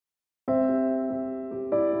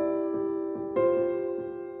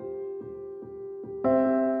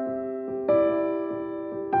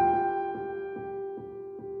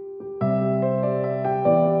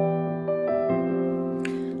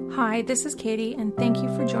Hi, this is Katie, and thank you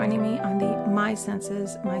for joining me on the My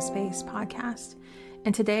Senses, My Space podcast.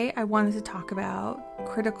 And today I wanted to talk about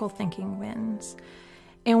critical thinking wins.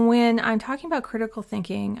 And when I'm talking about critical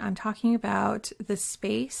thinking, I'm talking about the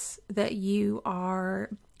space that you are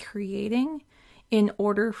creating in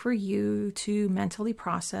order for you to mentally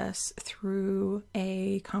process through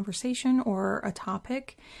a conversation or a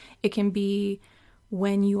topic. It can be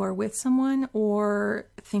when you are with someone or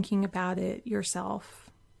thinking about it yourself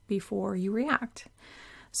before you react.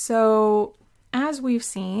 So as we've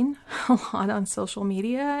seen a lot on social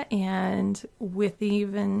media and with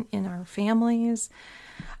even in our families,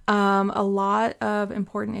 a lot of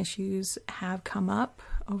important issues have come up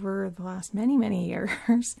over the last many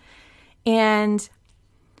years. And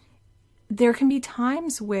there can be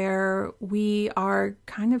times where we are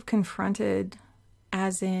kind of confronted,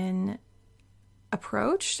 as in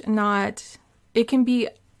approached, it can be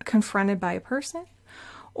confronted by a person,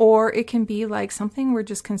 or it can be like something we're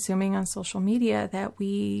just consuming on social media that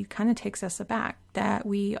we kind of takes us aback, that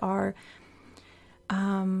we are,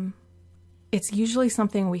 it's usually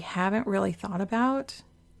something we haven't really thought about.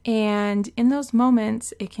 And in those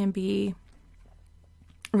moments, it can be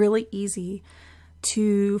really easy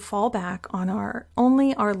to fall back on our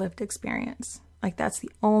lived experience. Like that's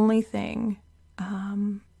the only thing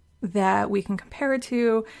that we can compare it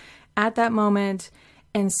to at that moment.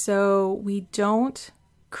 And so we don't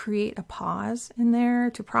create a pause in there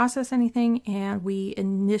to process anything. And we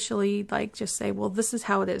initially just say, well, this is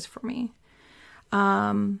how it is for me.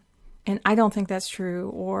 And I don't think that's true,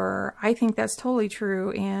 or I think that's totally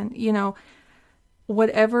true. And,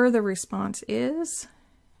 whatever the response is,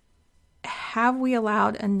 have we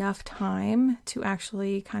allowed enough time to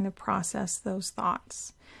actually kind of process those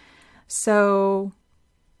thoughts? So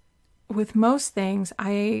with most things,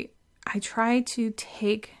 I try to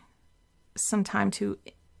take some time to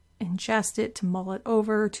ingest it, to mull it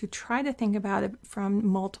over, to try to think about it from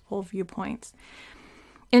multiple viewpoints.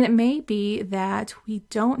 And it may be that we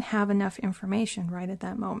don't have enough information right at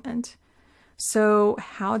that moment. So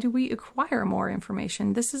how do we acquire more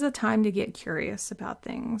information? This is a time to get curious about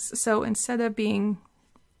things. So instead of being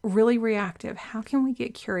really reactive, how can we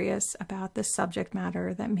get curious about the subject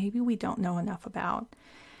matter that maybe we don't know enough about?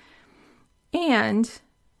 And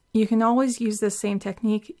you can always use this same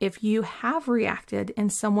technique if you have reacted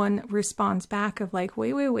and someone responds back of like,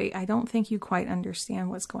 wait, I don't think you quite understand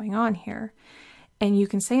what's going on here. And you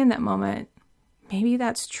can say in that moment, maybe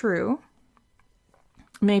that's true.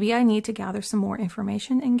 Maybe I need to gather some more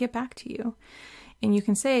information and get back to you. And you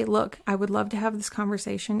can say, look, I would love to have this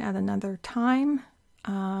conversation at another time.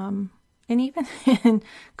 And even in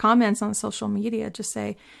comments on social media, just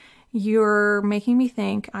say, you're making me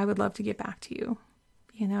think, I would love to get back to you.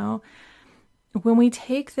 When we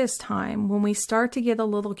take this time, when we start to get a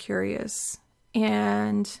little curious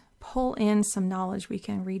and pull in some knowledge, we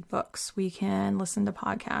can read books, we can listen to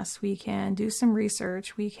podcasts, we can do some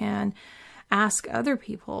research, we can ask other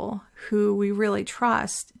people who we really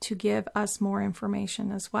trust to give us more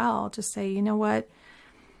information as well. Just say, you know what,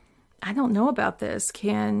 I don't know about this.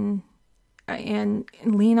 And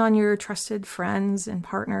lean on your trusted friends and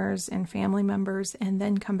partners and family members, and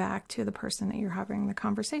then come back to the person that you're having the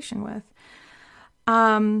conversation with.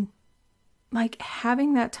 Having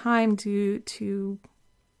that time to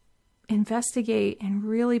investigate and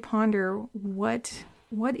really ponder what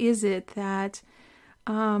is it that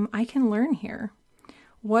I can learn here?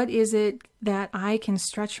 What is it that I can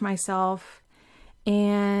stretch myself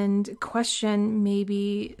and question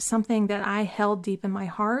maybe something that I held deep in my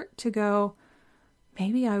heart to go,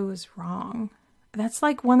 maybe I was wrong. That's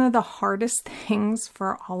like one of the hardest things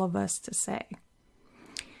for all of us to say.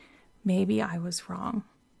 Maybe I was wrong.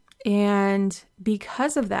 And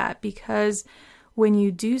because of that, because when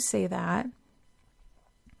you do say that,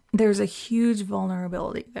 there's a huge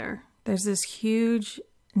vulnerability there. There's this huge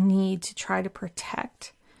need to try to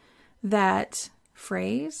protect that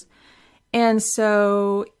phrase. And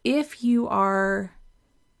so if you are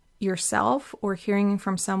yourself or hearing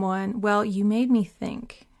from someone, well, you made me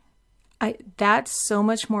think, that's so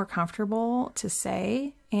much more comfortable to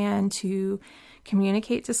say and to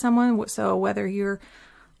communicate to someone. So whether you're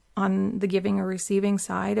on the giving or receiving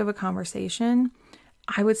side of a conversation,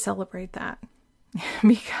 I would celebrate that.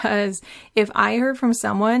 Because if I heard from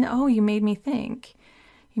someone, oh, you made me think,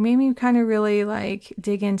 you made me kind of really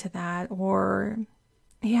dig into that, or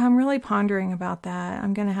yeah, I'm really pondering about that,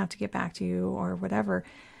 I'm going to have to get back to you, or whatever.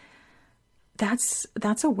 That's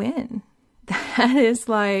a win. That is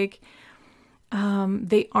they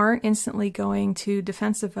aren't instantly going to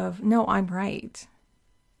defensive of, no, I'm right.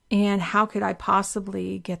 And how could I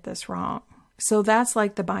possibly get this wrong? So that's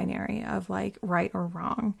like the binary of like right or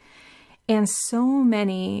wrong. And so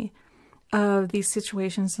many of these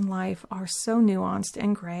situations in life are so nuanced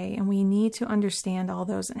and gray, and we need to understand all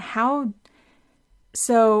those and how.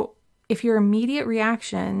 So if your immediate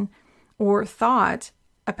reaction or thought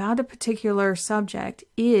about a particular subject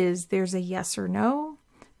is there's a yes or no,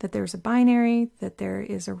 that there's a binary, that there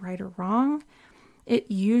is a right or wrong, it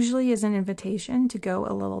usually is an invitation to go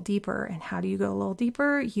a little deeper. And how do you go a little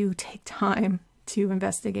deeper? You take time to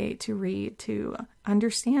investigate, to read, to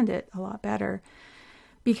understand it a lot better,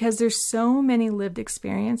 because there's so many lived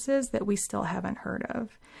experiences that we still haven't heard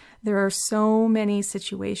of. There are so many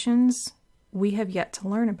situations we have yet to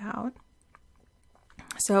learn about.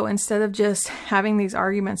 So instead of just having these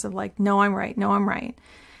arguments of like, no, I'm right, no, I'm right,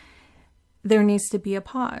 there needs to be a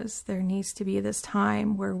pause. There needs to be this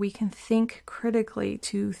time where we can think critically,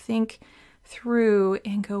 to think through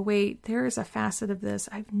and go, wait, there is a facet of this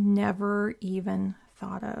I've never even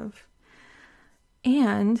thought of.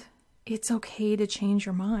 And it's okay to change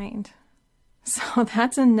your mind. So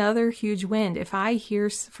that's another huge win. If I hear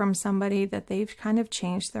from somebody that they've kind of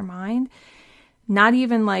changed their mind, not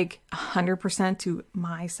even like 100% to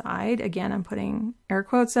my side. Again, I'm putting air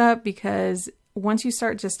quotes up, because once you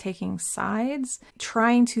start just taking sides,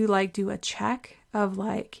 trying to like do a check of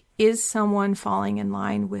like, is someone falling in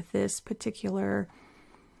line with this particular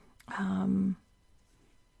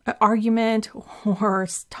argument or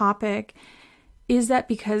topic? Is that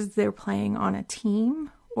because they're playing on a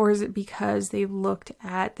team, or is it because they've looked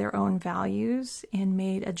at their own values and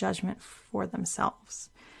made a judgment for themselves?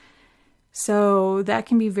 So that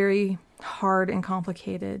can be very hard and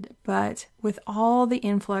complicated, but with all the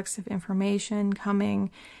influx of information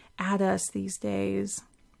coming at us these days,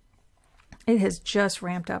 it has just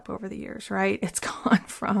ramped up over the years, right? It's gone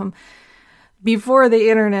from before the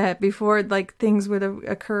internet, before like things would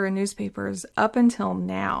occur in newspapers, up until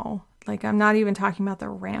now. Like, I'm not even talking about the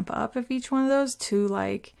ramp up of each one of those, to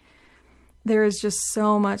like, there is just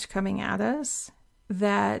so much coming at us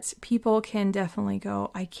that people can definitely go,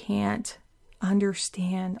 I can't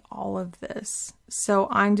understand all of this. So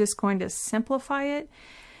I'm just going to simplify it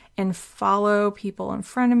and follow people in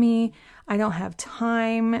front of me. I don't have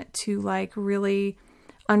time to like really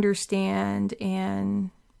understand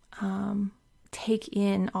and take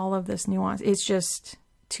in all of this nuance. It's just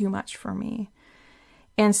too much for me.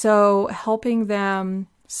 And so helping them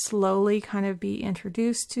slowly kind of be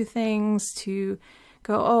introduced to things, to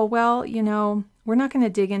go, oh, well, you know, we're not going to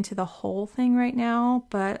dig into the whole thing right now,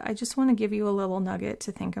 but I just want to give you a little nugget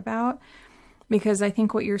to think about, because I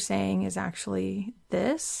think what you're saying is actually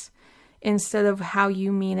this, instead of how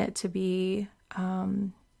you mean it to be.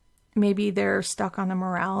 Maybe they're stuck on a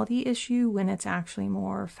morality issue when it's actually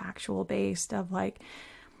more factual based, of like,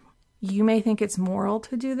 you may think it's moral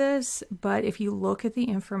to do this, but if you look at the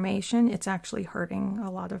information, it's actually hurting a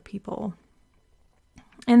lot of people.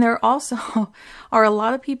 And there also are a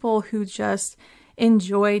lot of people who just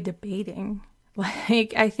enjoy debating.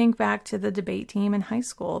 Like, I think back to the debate team in high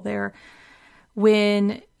school.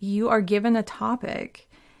 When you are given a topic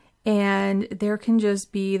and there can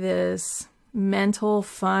just be this mental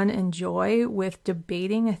fun and joy with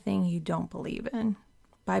debating a thing you don't believe in,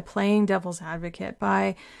 by playing devil's advocate,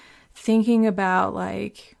 by thinking about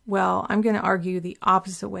like, well, I'm going to argue the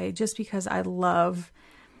opposite way just because I love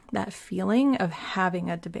that feeling of having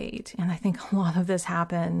a debate. And I think a lot of this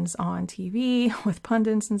happens on TV with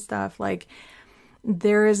pundits and stuff. Like,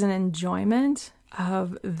 there is an enjoyment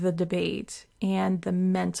of the debate and the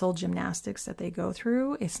mental gymnastics that they go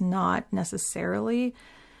through. It's not necessarily,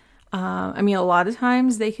 I mean, a lot of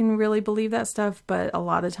times they can really believe that stuff, but a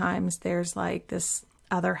lot of times there's like this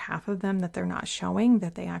other half of them that they're not showing,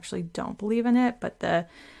 that they actually don't believe in it. But the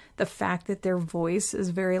fact that their voice is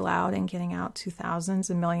very loud and getting out to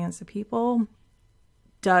thousands and millions of people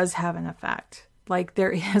does have an effect. Like,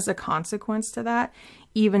 there is a consequence to that,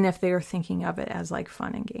 even if they are thinking of it as like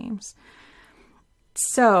fun and games.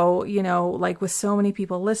 So, you know, like with so many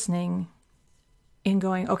people listening and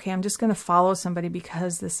going, okay, I'm just going to follow somebody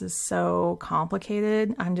because this is so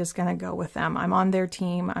complicated. I'm just going to go with them. I'm on their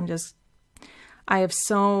team. I have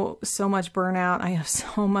so much burnout. I have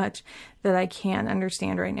so much that I can't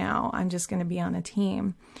understand right now. I'm just going to be on a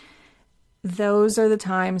team. Those are the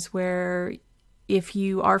times where, if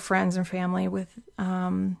you are friends and family with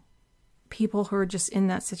people who are just in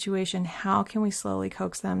that situation, how can we slowly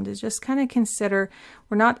coax them to just kind of consider,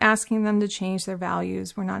 we're not asking them to change their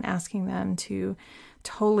values. We're not asking them to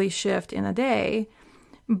totally shift in a day,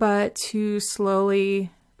 but to slowly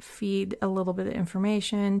feed a little bit of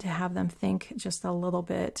information, to have them think just a little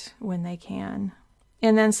bit when they can.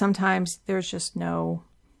 And then sometimes there's just no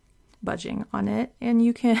budging on it, and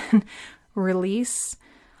you can release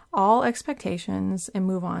all expectations and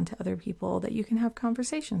move on to other people that you can have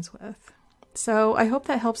conversations with. So I hope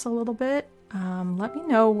that helps a little bit. Let me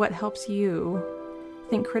know what helps you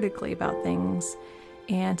think critically about things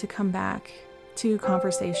and to come back to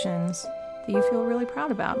conversations that you feel really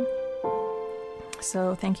proud about.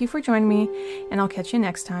 So thank you for joining me, and I'll catch you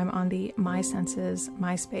next time on the My Senses,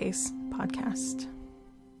 My Space podcast.